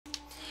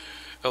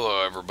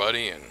Hello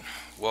everybody and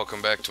welcome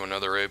back to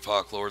another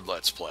Apoclord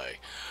Let's Play.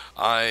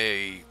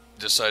 I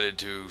decided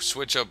to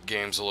switch up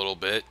games a little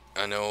bit.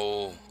 I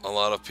know a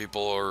lot of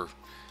people are,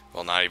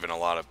 well, not even a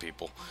lot of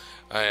people.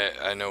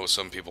 I know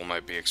some people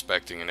might be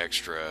expecting an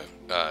extra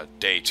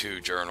day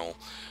 2 journal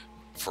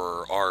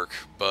for Ark,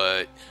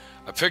 but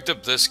I picked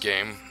up this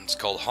game. It's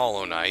called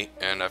Hollow Knight,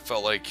 and I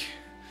felt like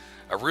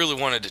I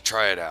really wanted to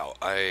try it out.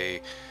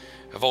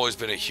 I've always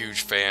been a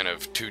huge fan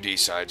of 2D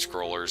side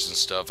scrollers and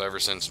stuff ever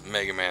since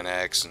Mega Man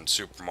X and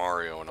Super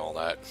Mario and all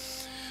that.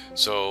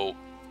 So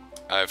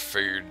I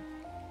figured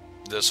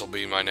this will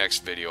be my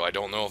next video. I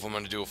don't know if I'm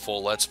going to do a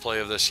full Let's Play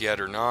of this yet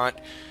or not.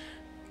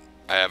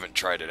 I haven't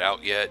tried it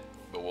out yet,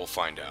 but we'll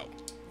find out.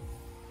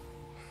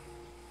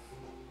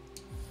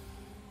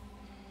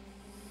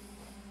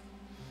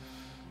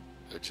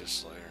 It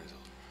just layers.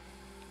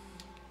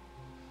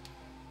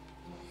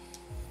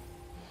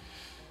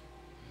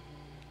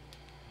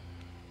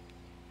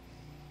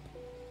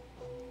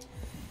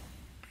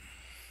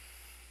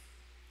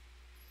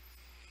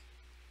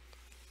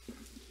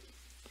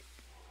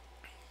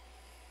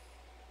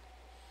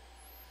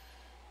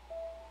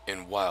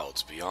 In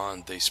wilds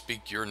beyond they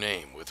speak your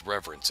name with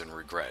reverence and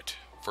regret,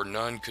 for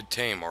none could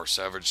tame our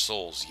savage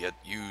souls, yet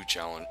you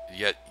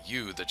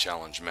the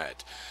challenge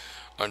met.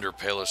 Under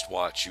palest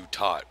watch you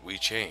taught, we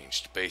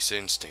changed, base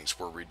instincts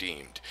were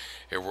redeemed,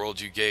 a world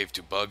you gave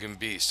to bug and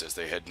beast as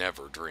they had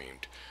never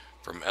dreamed.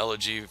 From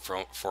Elegy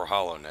for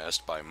Hollow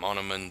Nest by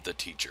Monoman the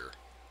Teacher.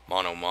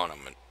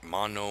 Monoman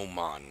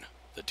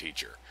the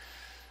Teacher.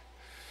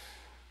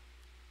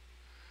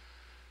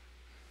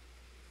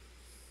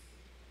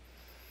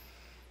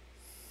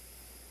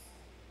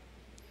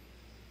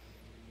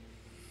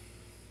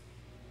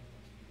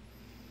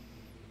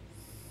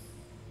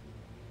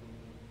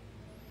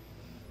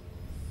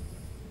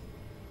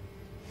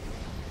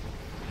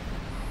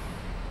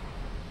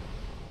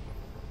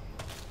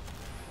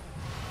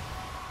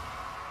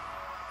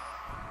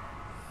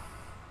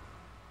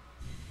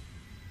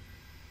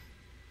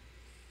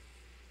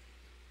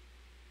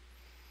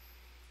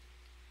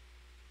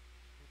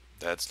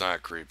 That's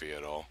not creepy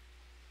at all.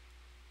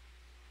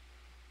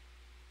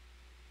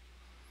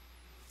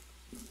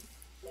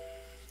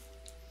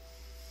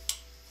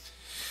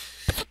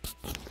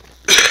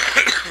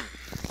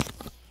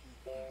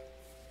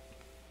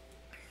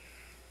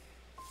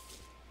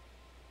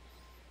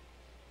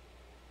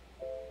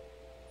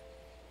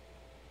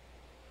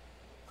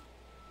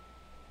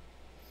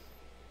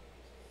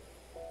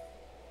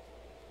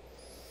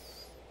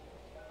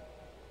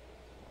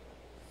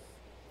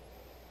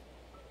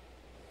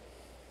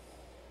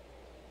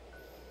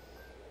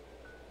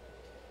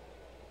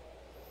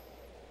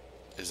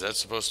 Is that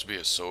supposed to be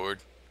a sword?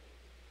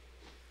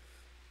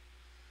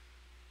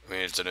 I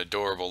mean, it's an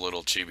adorable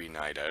little chibi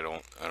knight. I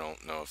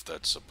don't know if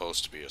that's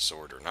supposed to be a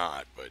sword or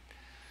not, but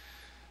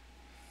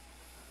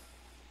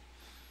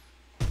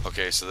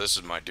okay, so this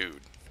is my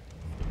dude.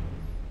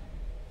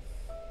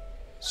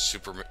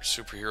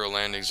 Superhero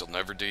landings will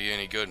never do you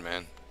any good,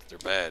 man. They're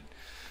bad.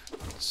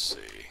 Let's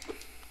see.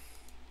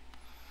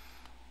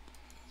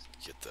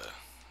 Get the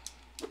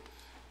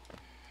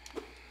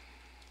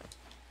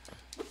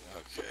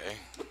okay.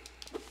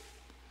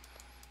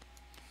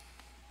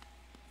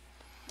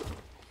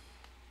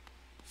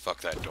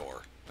 Fuck that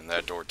door. And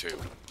that door too.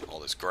 All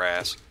this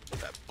grass.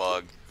 That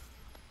bug.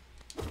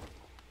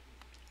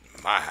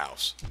 My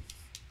house.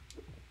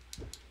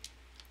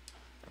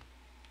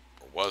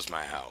 Or was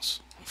my house.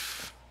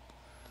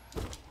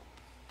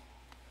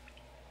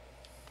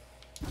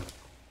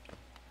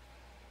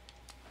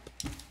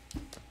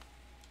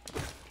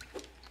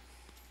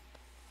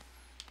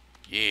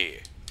 Yeah.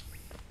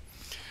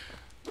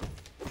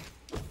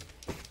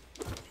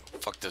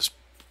 Fuck this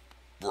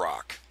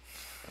rock.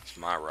 It's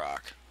my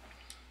rock.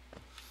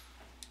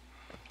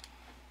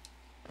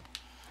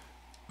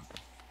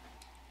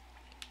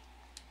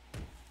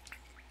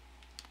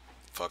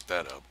 Fuck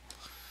that up.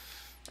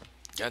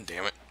 God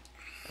damn it.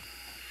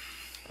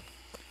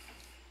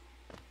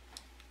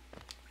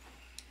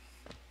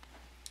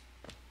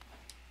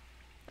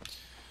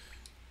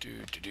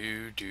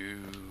 Do.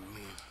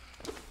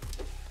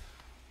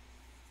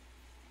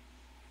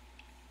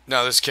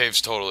 No, this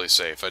cave's totally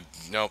safe.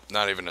 Nope,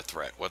 not even a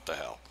threat. What the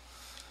hell?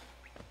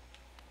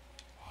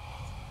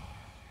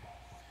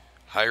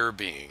 Higher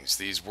beings,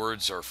 these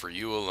words are for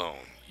you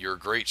alone. Your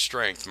great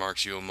strength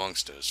marks you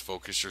amongst us.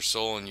 Focus your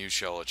soul and you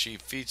shall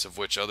achieve feats of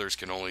which others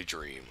can only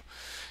dream.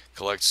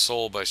 Collect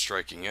soul by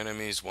striking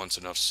enemies. Once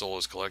enough soul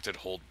is collected,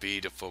 hold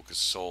B to focus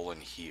soul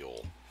and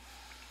heal.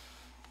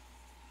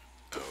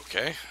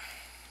 Okay.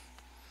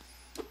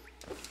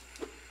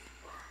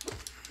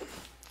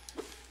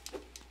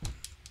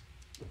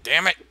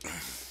 Damn it!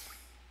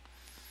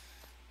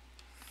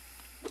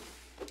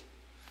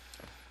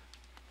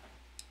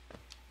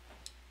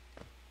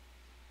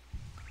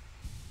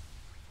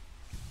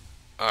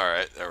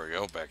 Alright, there we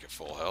go. Back at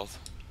full health.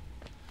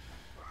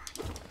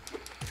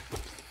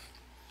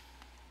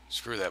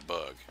 Screw that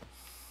bug.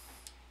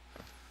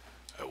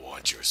 I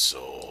want your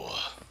soul.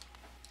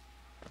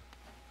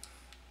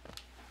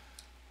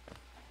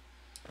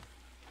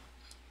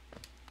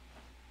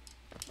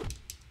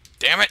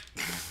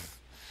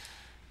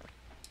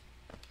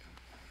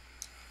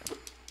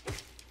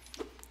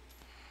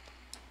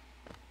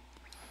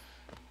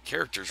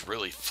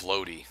 really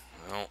floaty.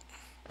 Well,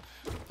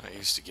 not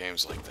used to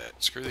games like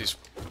that. Screw these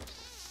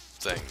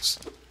things.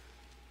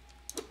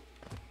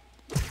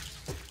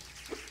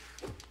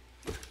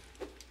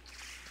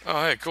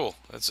 Oh, hey, cool.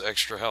 That's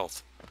extra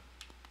health.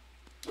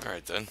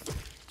 Alright then.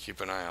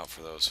 Keep an eye out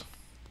for those.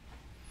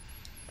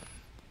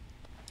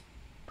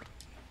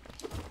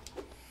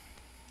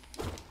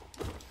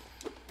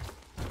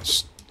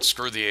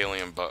 Screw the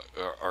alien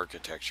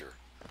architecture.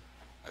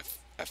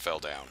 I fell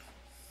down.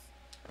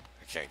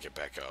 I can't get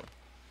back up.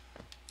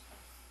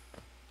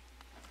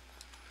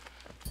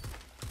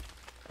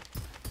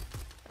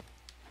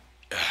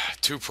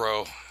 Too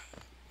pro.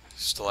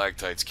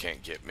 Stalactites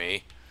can't get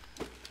me.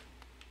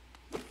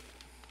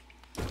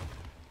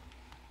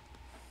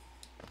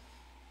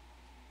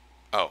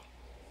 Oh.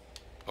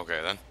 Okay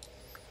then.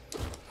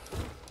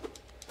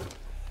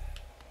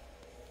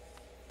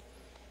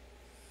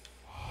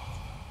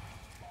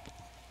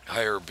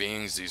 Higher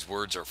beings, these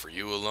words are for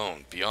you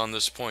alone. Beyond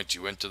this point,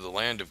 you enter the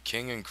land of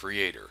King and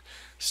Creator.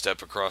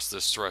 Step across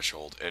this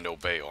threshold and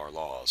obey our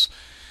laws.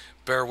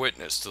 Bear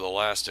witness to the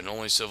last and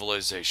only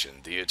civilization,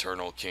 the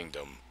Eternal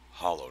Kingdom,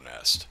 Hollow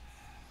Nest.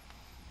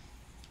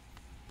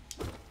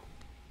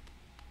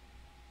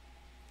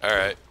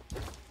 Alright.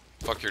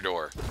 Fuck your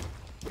door.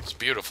 It's a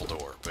beautiful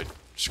door, but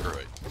screw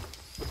it.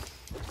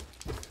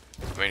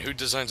 I mean, who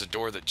designs a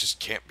door that just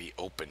can't be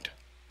opened?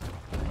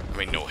 I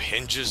mean, no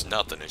hinges,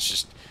 nothing. It's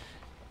just...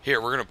 Here,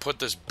 we're going to put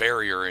this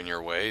barrier in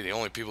your way. The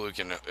only people who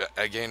can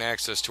gain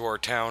access to our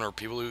town are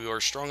people who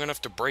are strong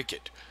enough to break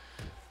it.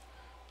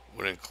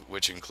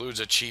 Which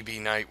includes a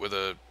chibi knight with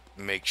a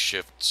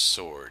makeshift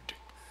sword.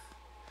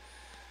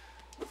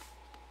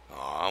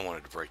 Aw, I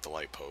wanted to break the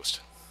light post.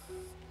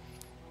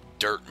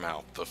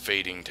 Dirtmouth, the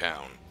fading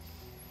town.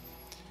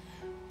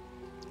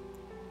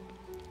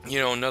 You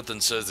know,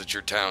 nothing says that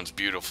your town's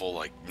beautiful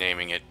like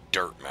naming it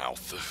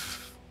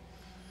Dirtmouth.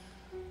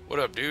 What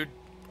up, dude?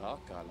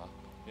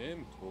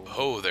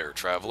 Ho there,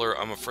 traveler.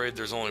 I'm afraid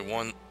there's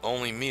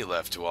only me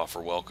left to offer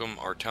welcome.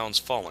 Our town's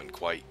fallen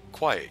quite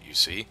quiet, you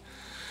see.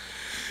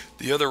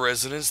 The other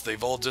residents,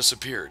 they've all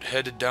disappeared,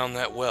 headed down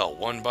that well,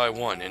 one by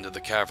one, into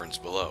the caverns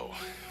below.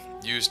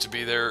 Used to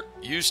be there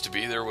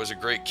was a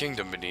great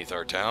kingdom beneath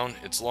our town.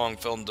 It's long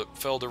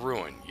fell to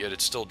ruin, yet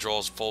it still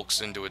draws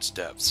folks into its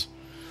depths.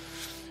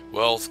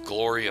 Wealth,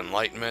 glory,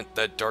 enlightenment,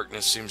 that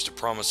darkness seems to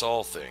promise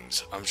all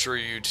things. I'm sure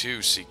you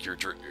too seek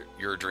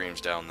your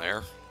dreams down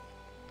there.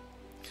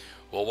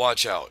 Well,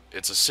 watch out.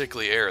 It's a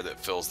sickly air that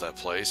fills that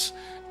place.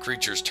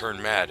 Creatures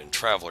turn mad and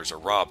travelers are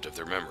robbed of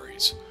their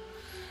memories.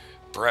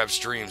 Perhaps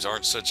dreams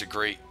aren't such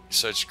great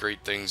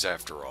things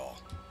after all.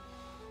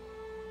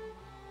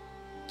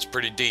 It's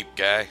pretty deep,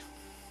 guy.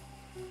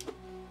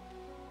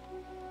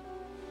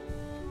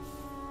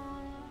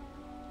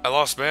 I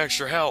lost my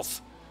extra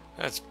health.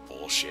 That's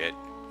bullshit.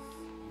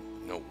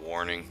 No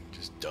warning,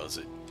 just does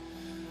it.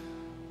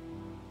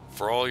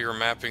 For all your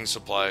mapping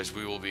supplies,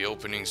 we will be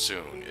opening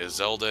soon.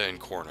 Iselda and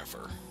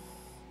Cornifer.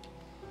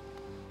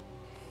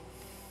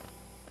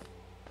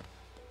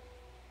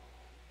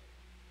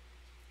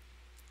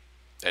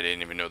 I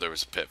didn't even know there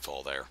was a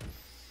pitfall there.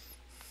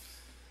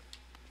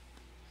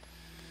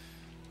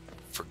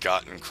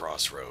 Forgotten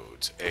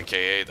Crossroads,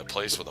 aka the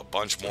place with a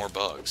bunch more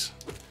bugs.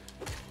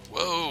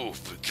 Whoa,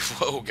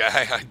 whoa,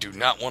 guy, I do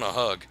not want a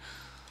hug.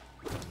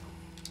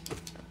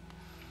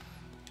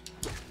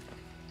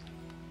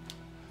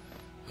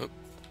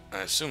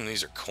 I assume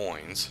these are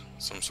coins.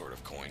 Some sort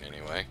of coin,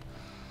 anyway.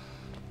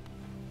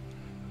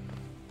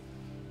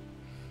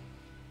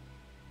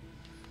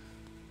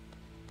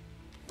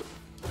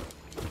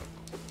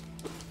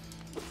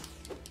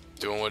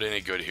 Doing what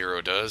any good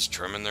hero does,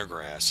 trimming their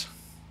grass.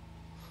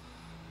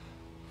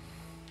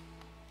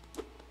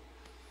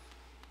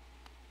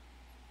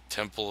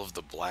 Temple of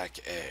the Black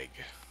Egg.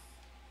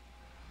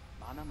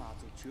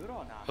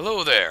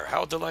 Hello there!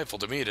 How delightful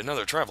to meet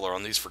another traveler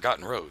on these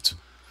forgotten roads.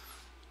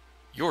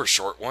 You're a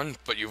short one,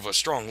 but you've a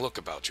strong look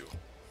about you.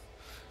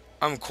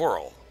 I'm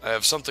Coral. I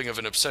have something of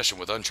an obsession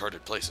with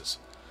uncharted places.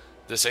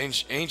 This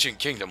ancient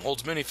kingdom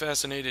holds many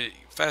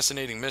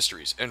fascinating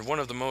mysteries, and one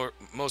of the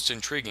most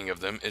intriguing of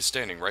them is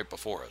standing right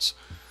before us.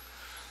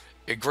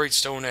 A great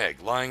stone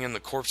egg lying in the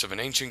corpse of an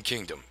ancient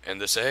kingdom,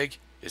 and this egg,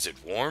 is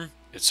it warm?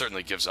 It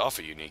certainly gives off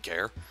a unique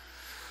air.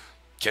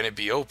 Can it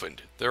be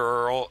opened? There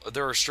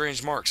are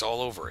strange marks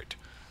all over it.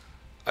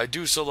 I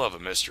do so love a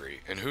mystery,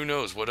 and who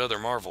knows what other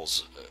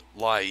marvels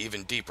lie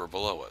even deeper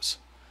below us.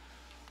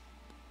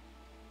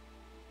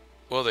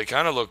 Well, they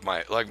kind of look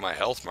like my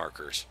health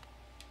markers.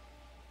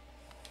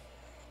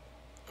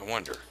 I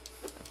wonder.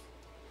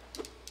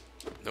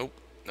 Nope,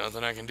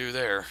 nothing I can do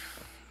there.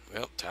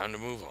 Well, time to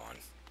move on.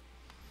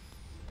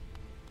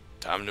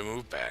 Time to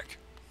move back.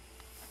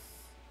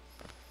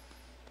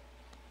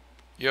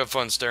 You have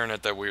fun staring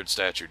at that weird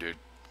statue, dude.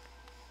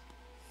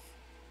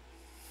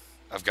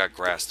 I've got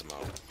grass to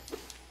mow.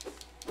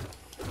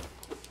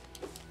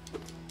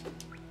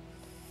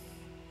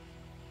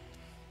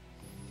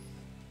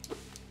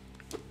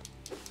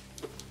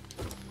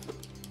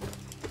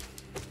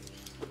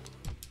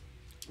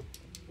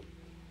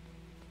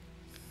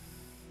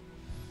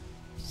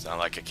 Not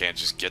like I can't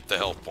just get the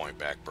health point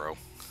back, bro.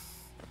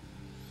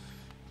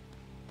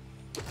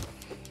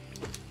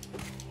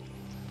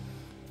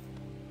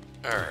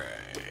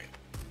 Alright.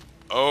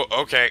 Oh,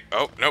 okay.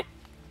 Oh, nope.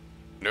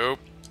 Nope.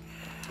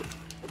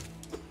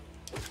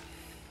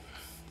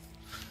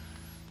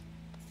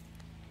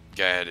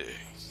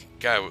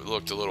 Guy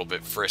looked a little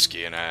bit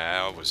frisky, and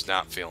I was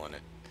not feeling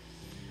it.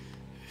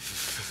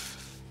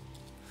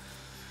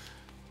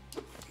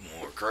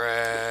 More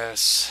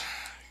grass.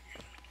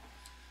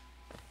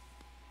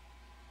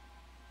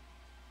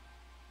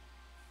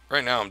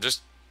 Right now, I'm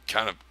just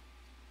kind of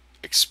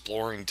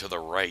exploring to the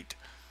right.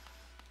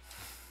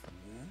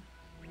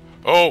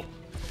 Oh!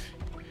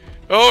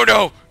 Oh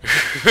no!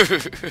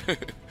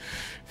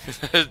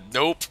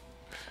 Nope.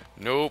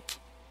 Nope.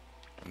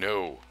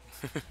 No.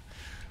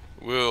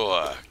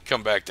 We'll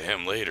come back to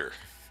him later.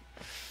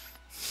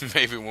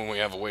 Maybe when we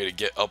have a way to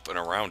get up and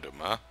around him,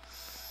 huh?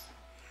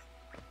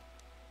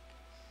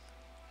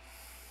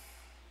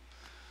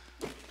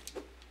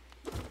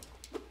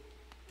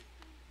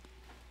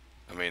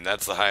 I mean,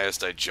 that's the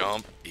highest I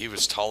jump. He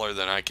was taller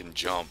than I can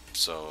jump,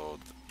 so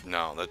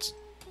no, that's...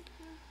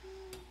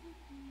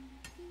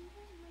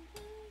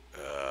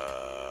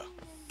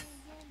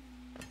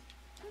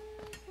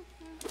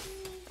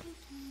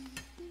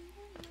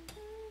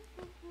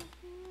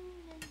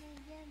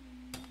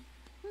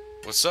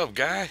 What's up,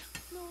 guy?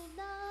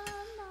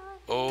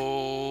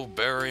 Oh,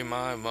 bury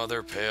my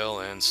mother pale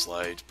and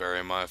slight,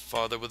 bury my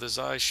father with his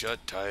eyes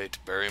shut tight,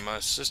 bury my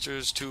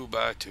sisters 2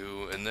 by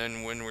 2, and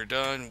then when we're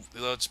done,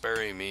 let's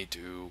bury me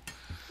too.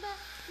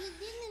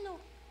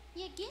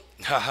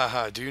 Ha ha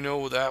ha, do you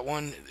know that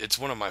one? It's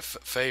one of my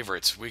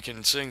favorites. We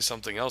can sing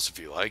something else if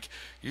you like.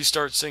 You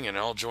start singing and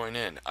I'll join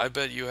in. I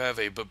bet you have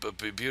a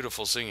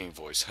beautiful singing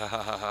voice. Ha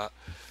ha ha ha.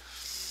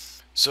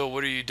 So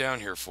what are you down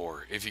here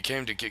for? If you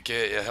came to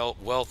get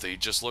wealthy,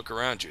 just look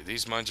around you.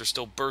 These mines are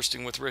still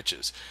bursting with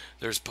riches.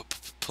 There's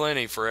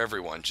plenty for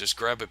everyone. Just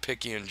grab a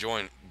pick and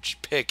join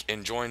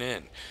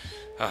in.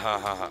 Ha ha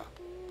ha ha.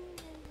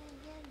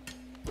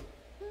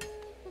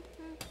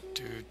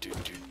 Do do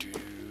do do.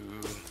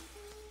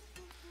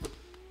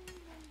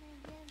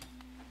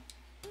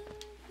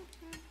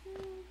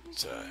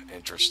 It's an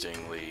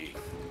interestingly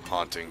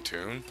haunting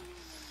tune.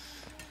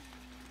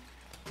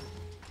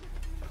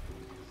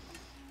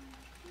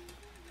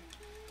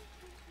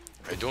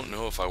 I don't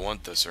know if I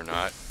want this or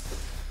not.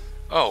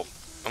 Oh,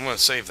 I'm gonna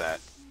save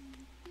that.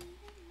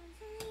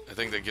 I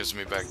think that gives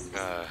me back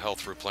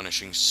health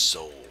replenishing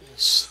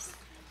souls.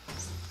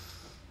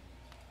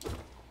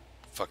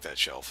 Fuck that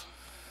shelf.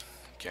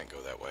 Can't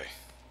go that way.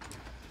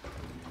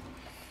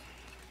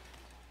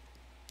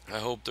 I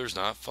hope there's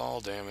not fall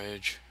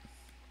damage.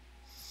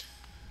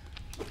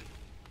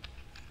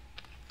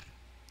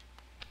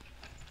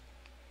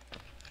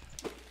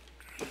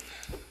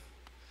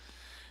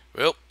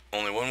 Well,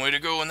 only one way to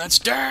go, and that's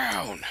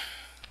down!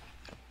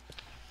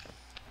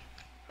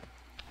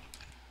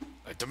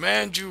 I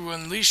demand you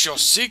unleash your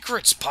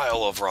secrets,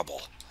 pile of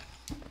rubble!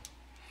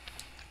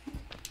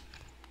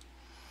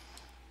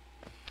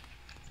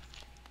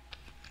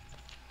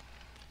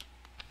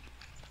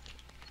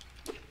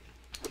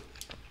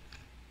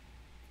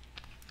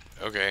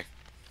 Okay.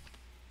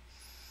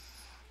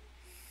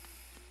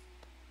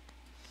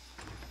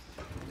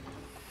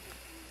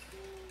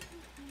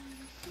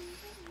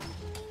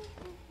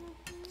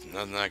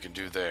 Nothing I can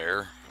do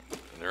there.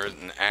 There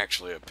isn't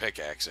actually a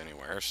pickaxe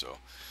anywhere, so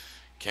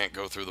can't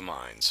go through the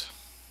mines.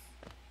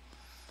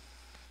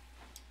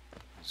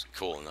 It's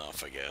cool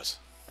enough, I guess.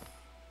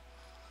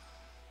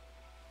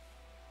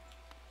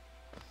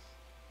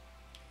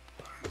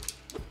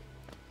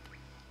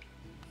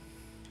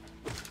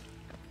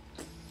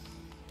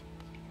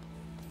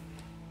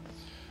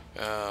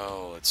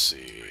 Oh, let's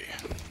see.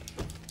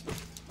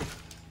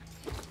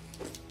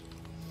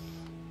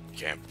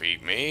 Can't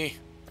beat me.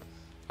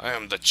 I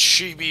am the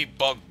chibi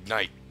bug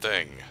knight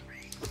thing.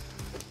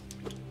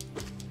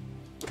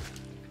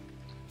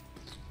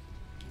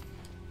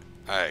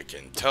 I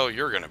can tell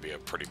you're gonna be a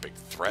pretty big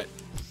threat.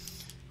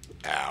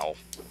 Ow.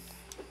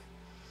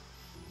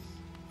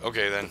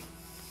 Okay then.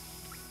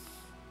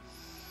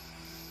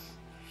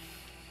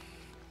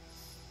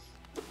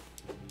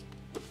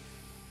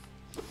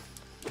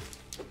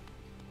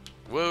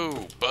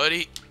 Whoa,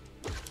 buddy.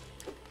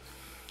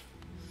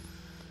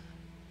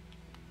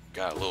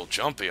 Got a little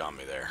jumpy on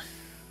me there.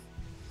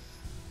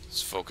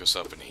 Let's focus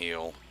up and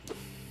heal.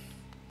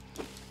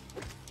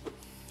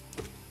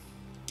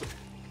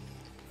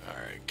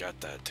 Alright, got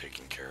that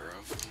taken care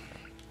of.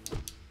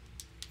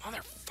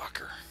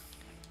 Motherfucker.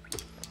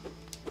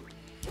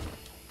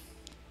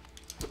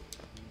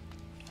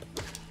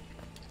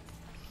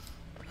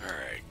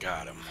 Alright,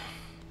 got him.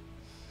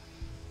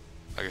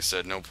 Like I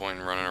said, no point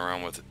in running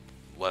around with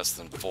less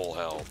than full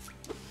health.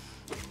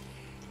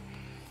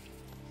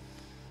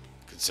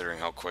 Considering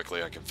how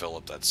quickly I can fill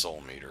up that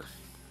soul meter.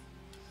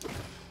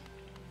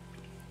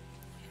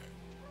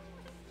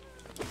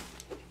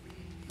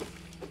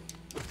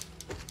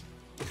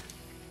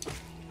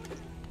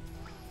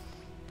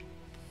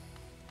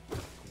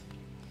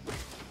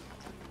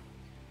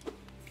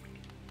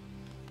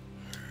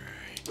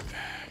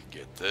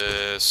 Get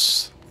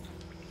this.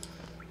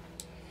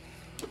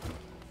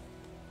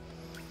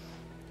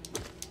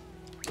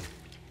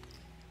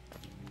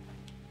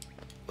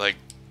 Like,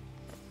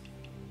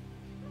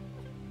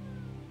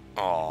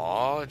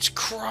 aw, it's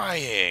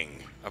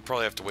crying. I'll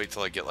probably have to wait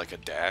till I get like a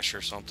dash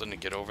or something to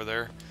get over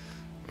there.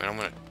 I mean, I'm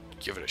gonna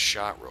give it a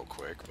shot real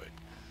quick,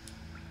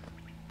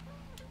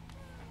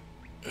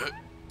 but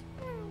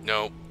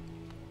no.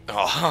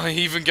 Oh,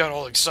 he even got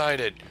all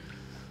excited.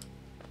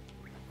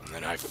 And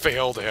then I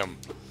failed him.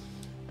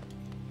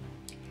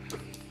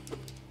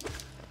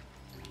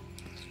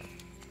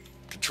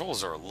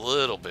 Controls are a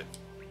little bit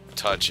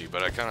touchy,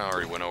 but I kind of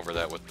already went over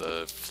that with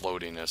the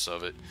floatiness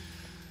of it.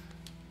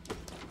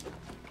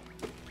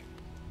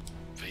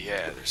 But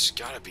yeah, there's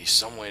got to be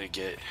some way to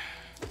get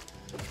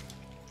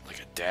like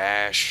a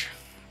dash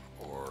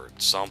or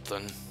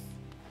something.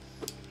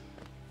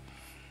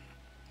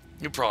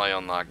 You probably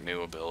unlock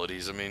new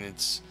abilities. I mean,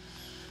 it's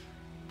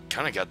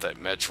kind of got that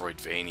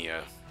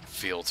Metroidvania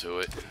feel to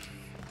it.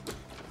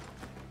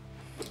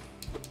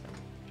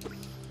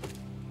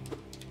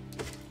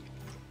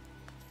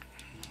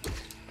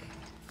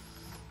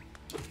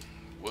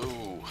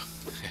 Whoa.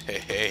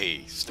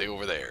 Hey, stay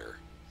over there.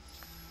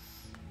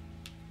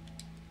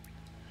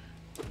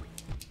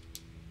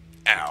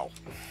 Ow.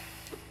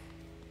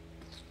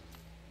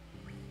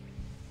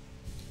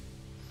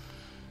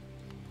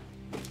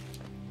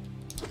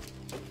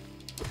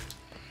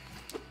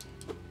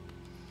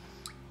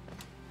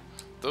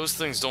 Those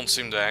things don't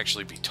seem to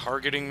actually be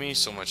targeting me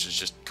so much as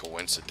just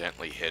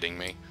coincidentally hitting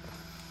me.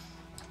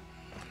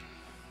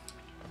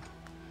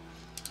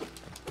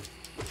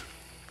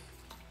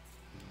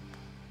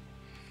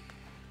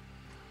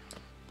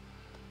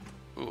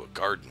 Ooh, a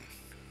garden.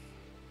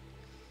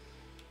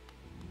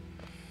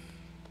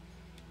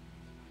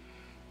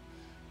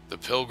 The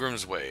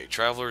Pilgrim's Way.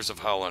 Travelers of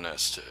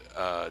Hollanest,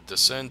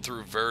 descend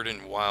through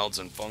verdant wilds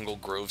and fungal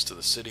groves to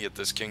the city at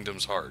this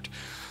kingdom's heart.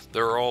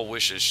 There all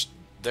wishes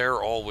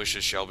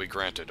shall be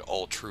granted,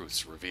 all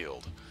truths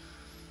revealed.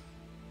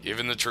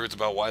 Even the truth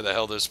about why the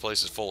hell this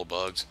place is full of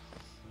bugs.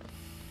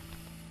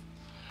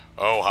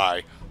 Oh,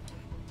 hi.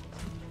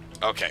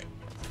 Okay.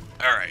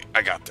 Alright,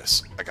 I got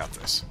this. I got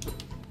this.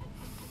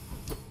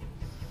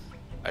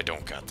 I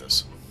don't got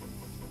this.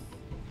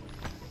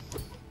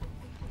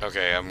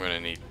 Okay, I'm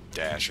gonna need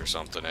dash or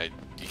something.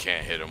 You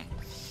can't hit him.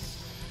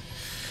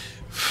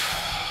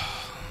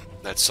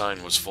 That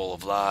sign was full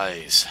of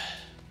lies.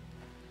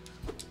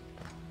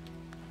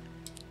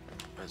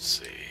 Let's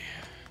see.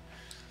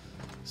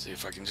 See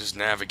if I can just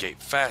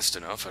navigate fast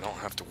enough. I don't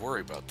have to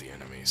worry about the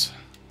enemies.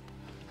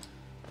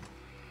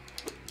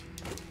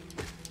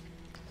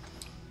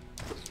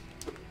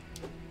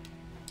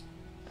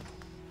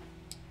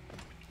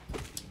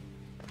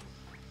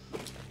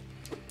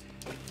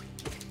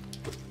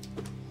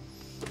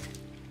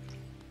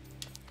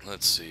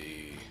 Let's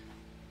see.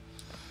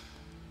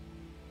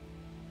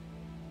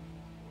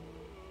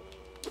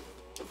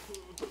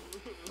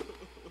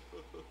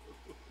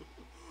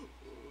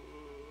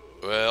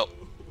 Well,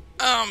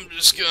 I'm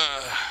just gonna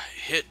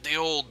hit the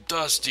old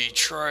dusty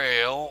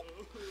trail.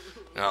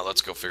 Now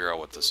let's go figure out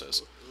what this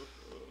is.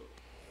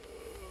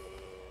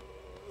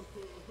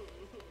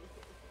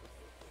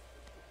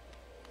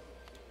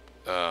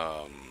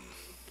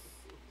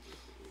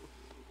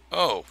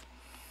 Oh.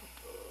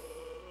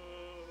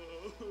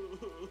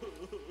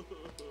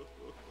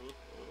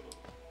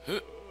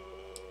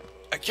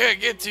 I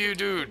can't get to you,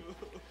 dude.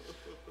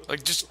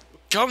 Like, just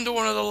come to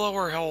one of the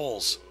lower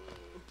holes.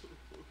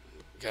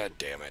 God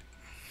damn it.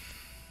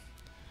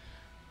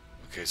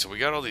 Okay, so we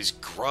got all these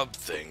grub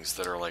things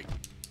that are, like,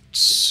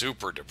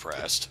 super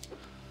depressed.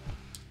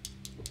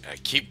 I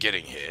keep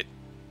getting hit.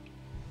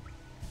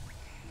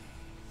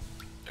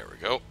 There we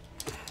go.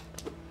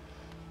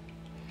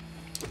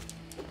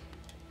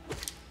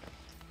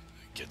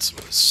 Get some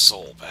of this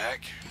soul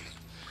back.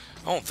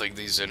 I don't think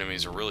these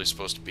enemies are really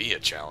supposed to be a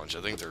challenge.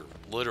 I think they're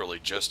literally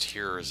just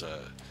here as a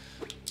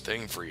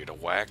thing for you to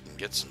whack and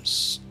get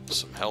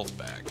some health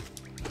back.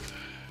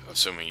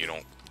 Assuming you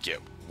don't get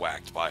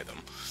whacked by them.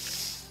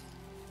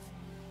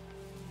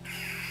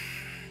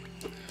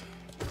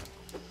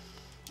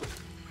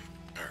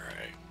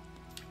 Alright.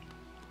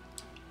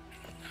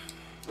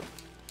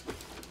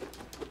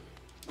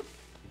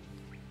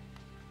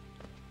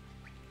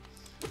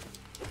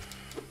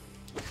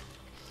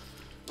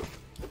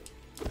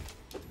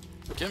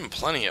 Getting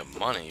plenty of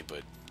money,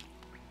 but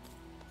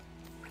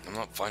I'm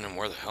not finding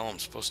where the hell I'm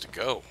supposed to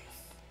go.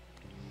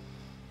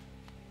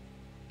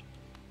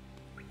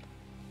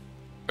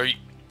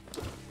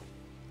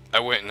 I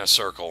went in a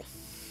circle.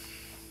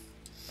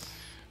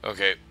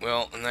 Okay,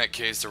 well, in that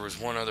case, there was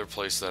one other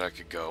place that I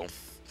could go.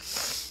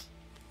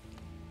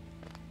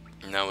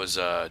 And that was,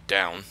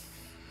 down.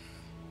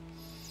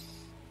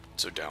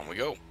 So down we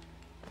go.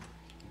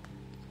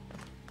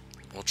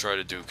 We'll try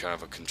to do kind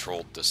of a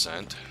controlled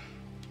descent.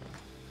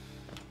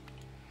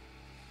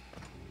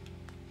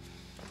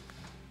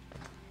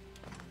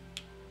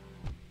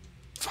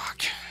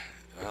 Fuck.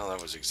 Well,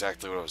 that was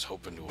exactly what I was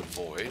hoping to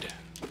avoid.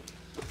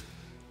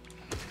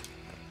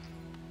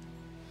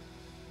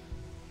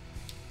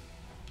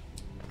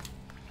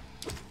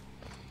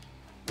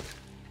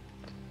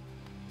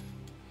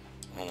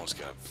 almost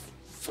got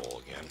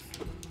full again.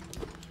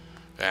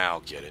 I'll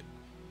get it.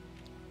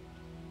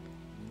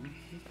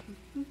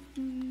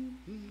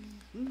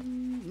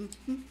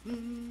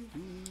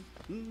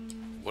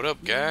 What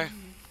up, guy?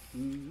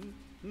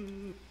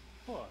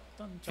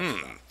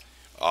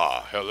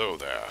 Ah, hello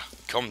there.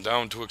 Come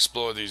down to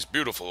explore these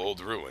beautiful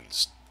old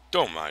ruins.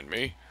 Don't mind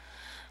me.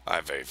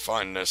 I've a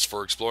fineness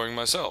for exploring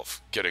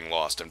myself. Getting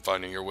lost and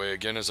finding your way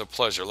again is a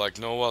pleasure like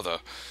no other.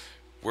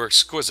 We're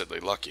exquisitely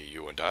lucky,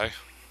 you and I.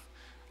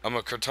 I'm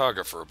a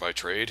cartographer by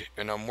trade,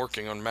 and I'm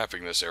working on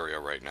mapping this area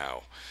right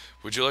now.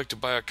 Would you like to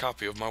buy a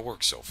copy of my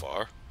work so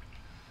far?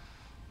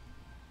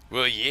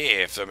 Well,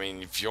 yeah, if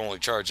you're only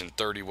charging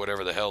 30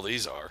 whatever the hell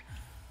these are.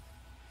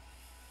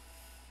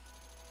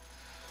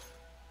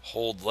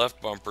 Hold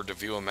left bumper to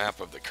view a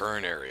map of the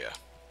current area.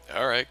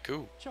 Alright,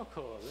 cool.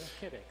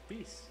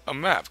 A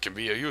map can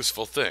be a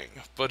useful thing,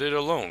 but it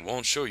alone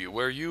won't show you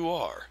where you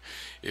are.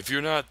 If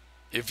you've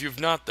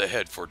not the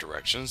head for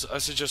directions, I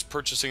suggest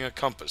purchasing a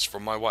compass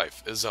from my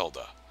wife,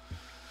 Izelda.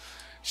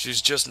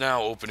 She's just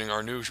now opening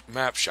our new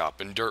map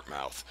shop in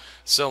Dirtmouth,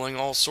 selling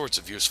all sorts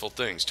of useful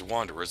things to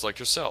wanderers like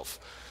yourself.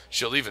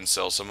 She'll even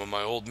sell some of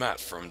my old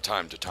maps from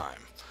time to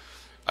time.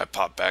 I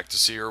pop back to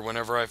see her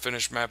whenever I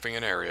finish mapping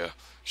an area.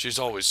 She's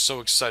always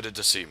so excited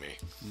to see me.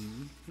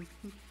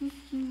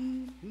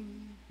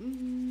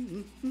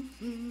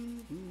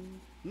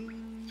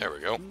 There we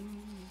go.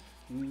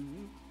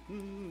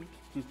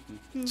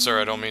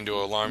 Sir, I don't mean to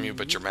alarm you,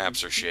 but your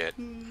maps are shit.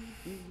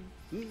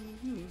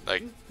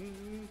 Like,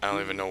 I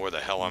don't even know where the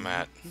hell I'm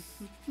at.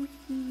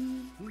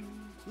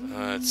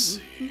 Let's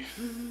see.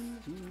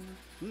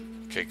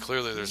 Okay,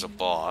 clearly there's a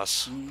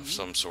boss of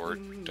some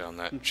sort down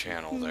that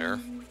channel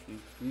there.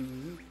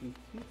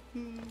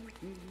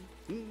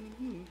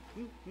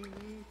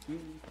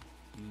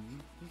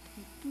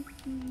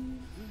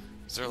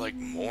 Is there like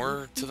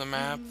more to the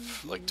map?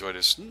 Like,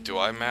 do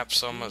I map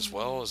some as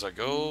well as I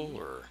go,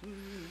 or?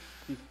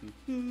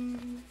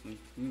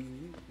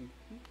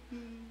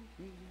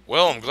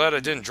 Well, I'm glad I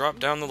didn't drop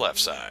down the left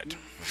side.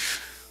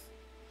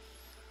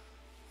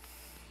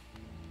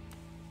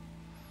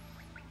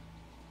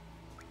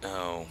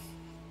 Oh.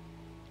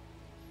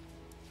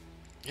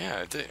 Yeah,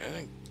 I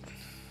think.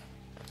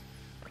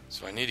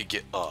 So I need to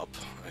get up,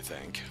 I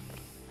think.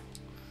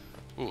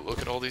 Ooh,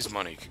 look at all these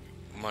money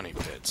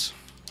pits.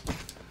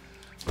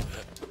 There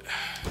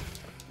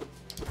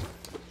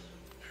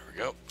we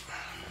go.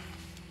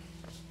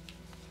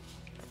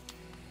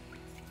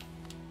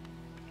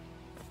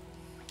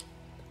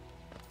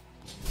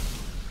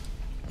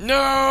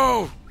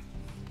 No!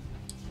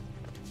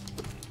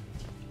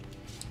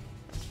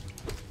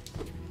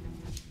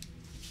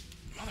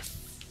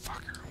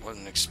 Motherfucker,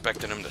 wasn't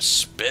expecting him to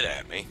spit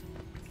at me.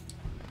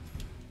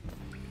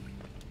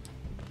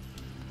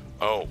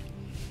 Oh.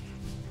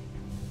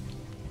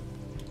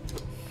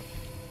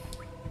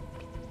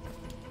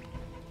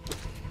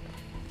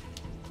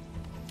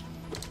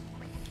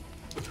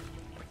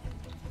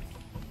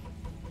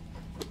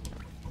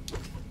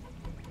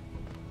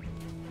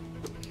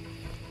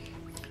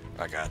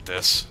 I got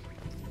this.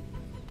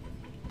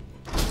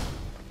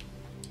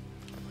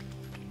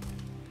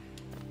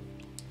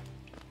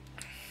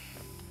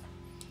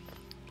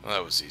 Well,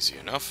 that was easy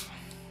enough.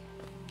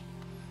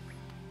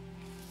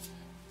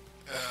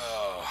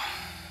 Oh.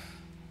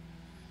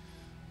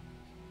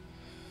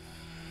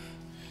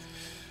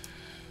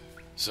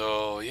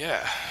 So,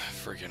 yeah,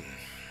 freaking.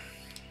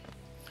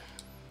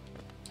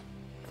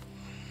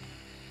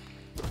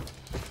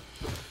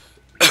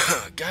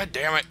 God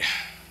damn it.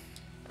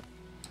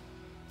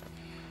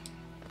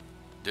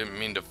 Didn't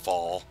mean to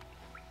fall.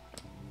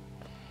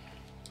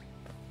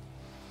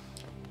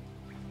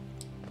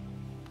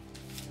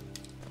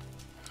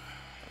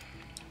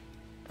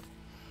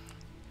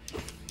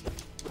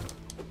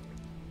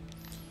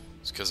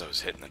 It's because I was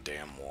hitting the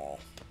damn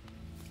wall.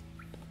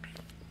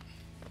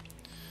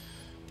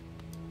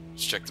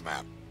 Let's check the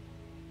map.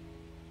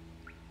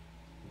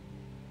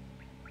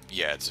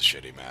 Yeah, it's a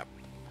shitty map.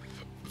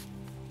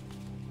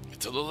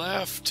 To the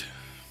left.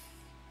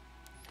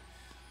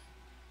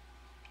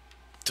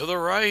 To the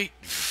right.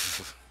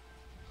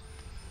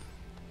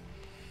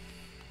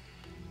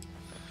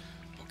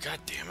 Oh, god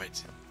damn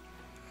it.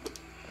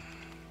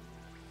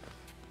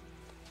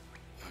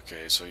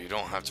 Okay, so you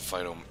don't have to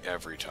fight them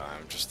every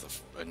time, just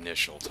the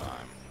initial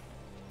time.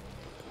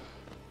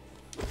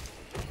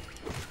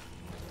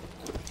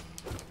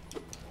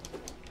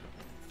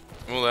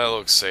 Well, that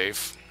looks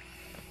safe.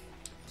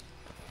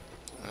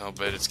 I'll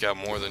bet it's got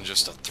more than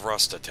just a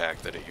thrust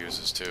attack that it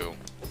uses, too.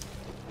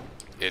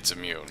 It's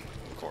immune,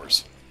 of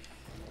course.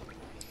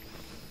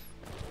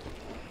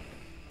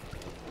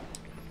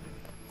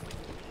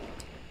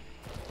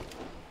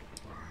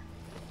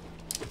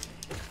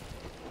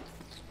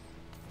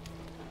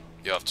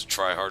 You'll have to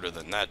try harder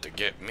than that to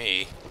get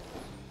me.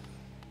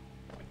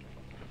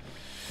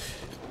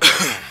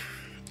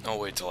 I'll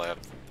wait till I have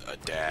a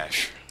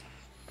dash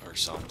or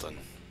something.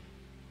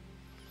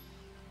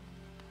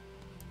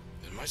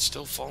 Am I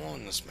still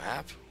following this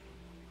map?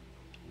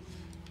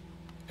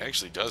 It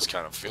actually does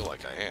kind of feel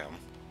like I am.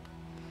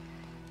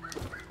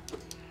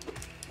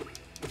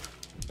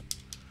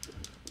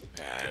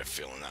 Yeah, I had a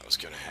feeling that was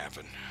going to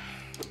happen.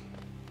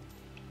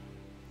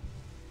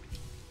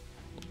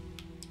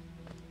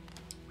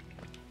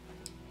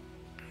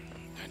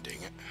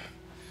 Dang it.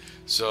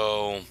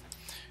 So, it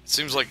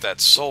seems like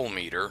that soul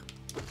meter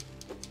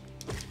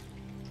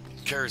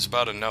carries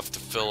about enough to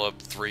fill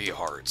up 3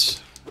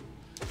 hearts.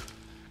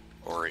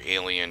 Or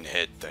alien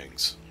head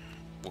things.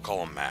 We'll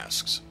call them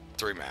masks.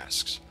 3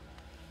 masks.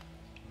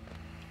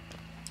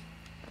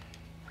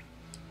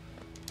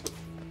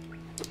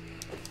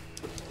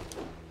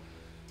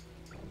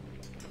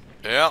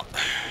 Yeah.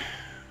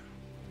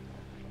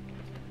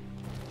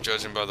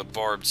 Judging by the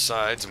barbed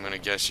sides, I'm gonna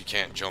guess you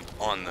can't jump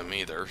on them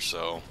either,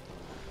 so...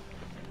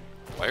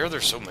 Why are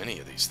there so many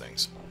of these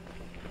things?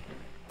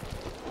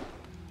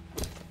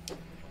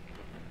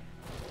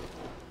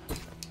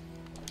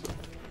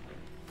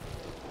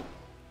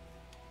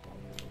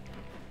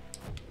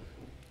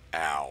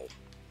 Ow.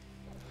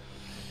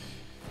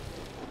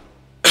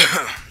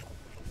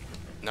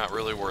 Not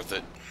really worth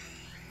it.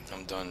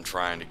 I'm done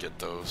trying to get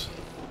those.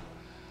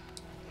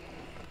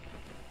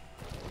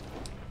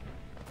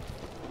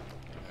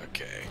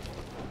 Okay.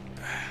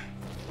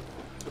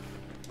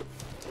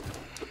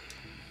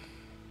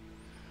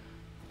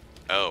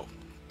 Oh,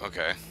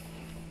 okay.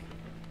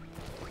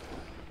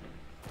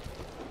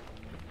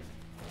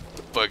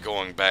 But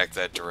going back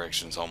that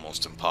direction's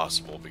almost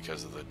impossible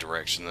because of the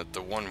direction that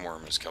the one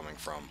worm is coming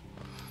from.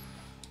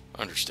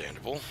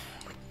 Understandable.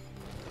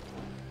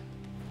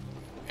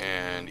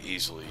 And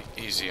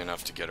easy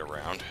enough to get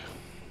around.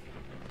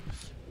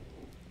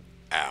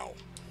 Ow.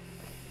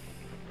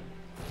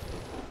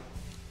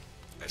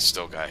 I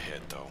still got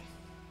hit though.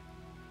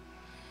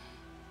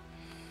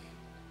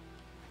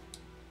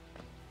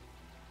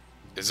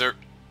 Is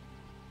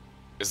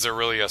there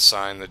really a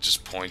sign that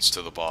just points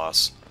to the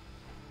boss?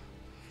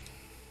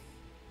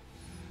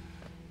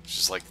 It's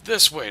just like,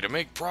 this way to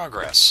make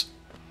progress.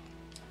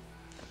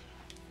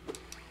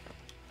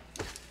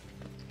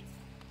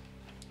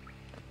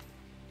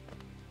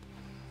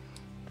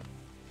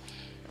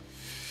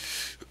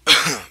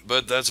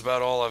 But that's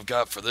about all I've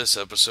got for this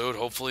episode.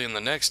 Hopefully in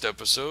the next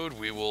episode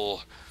we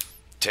will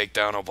take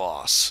down a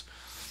boss.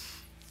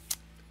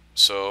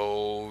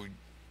 So,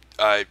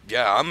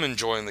 yeah, I'm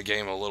enjoying the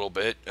game a little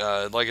bit.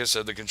 Like I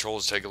said, the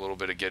controls take a little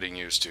bit of getting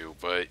used to,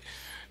 but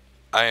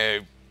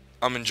I'm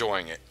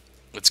enjoying it.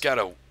 It's got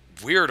a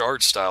weird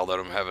art style that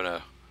I'm having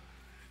a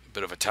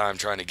bit of a time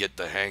trying to get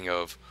the hang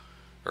of,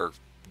 or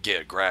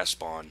get a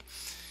grasp on.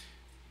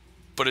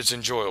 But it's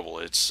enjoyable.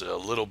 It's a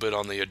little bit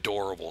on the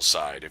adorable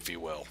side, if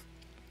you will.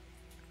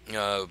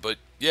 But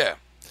yeah,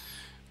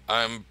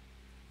 I'm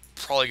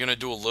probably going to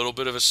do a little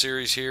bit of a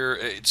series here.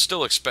 I'd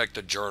still expect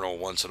a journal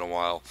once in a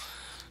while.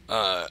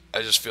 I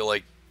just feel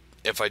like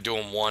if I do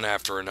them one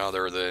after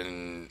another,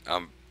 then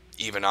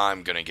even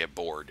I'm going to get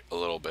bored a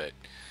little bit.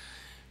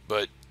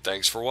 But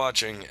thanks for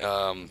watching.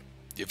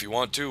 If you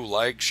want to,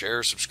 like,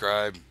 share,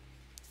 subscribe,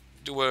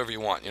 do whatever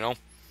you want, you know?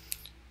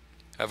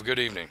 Have a good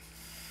evening.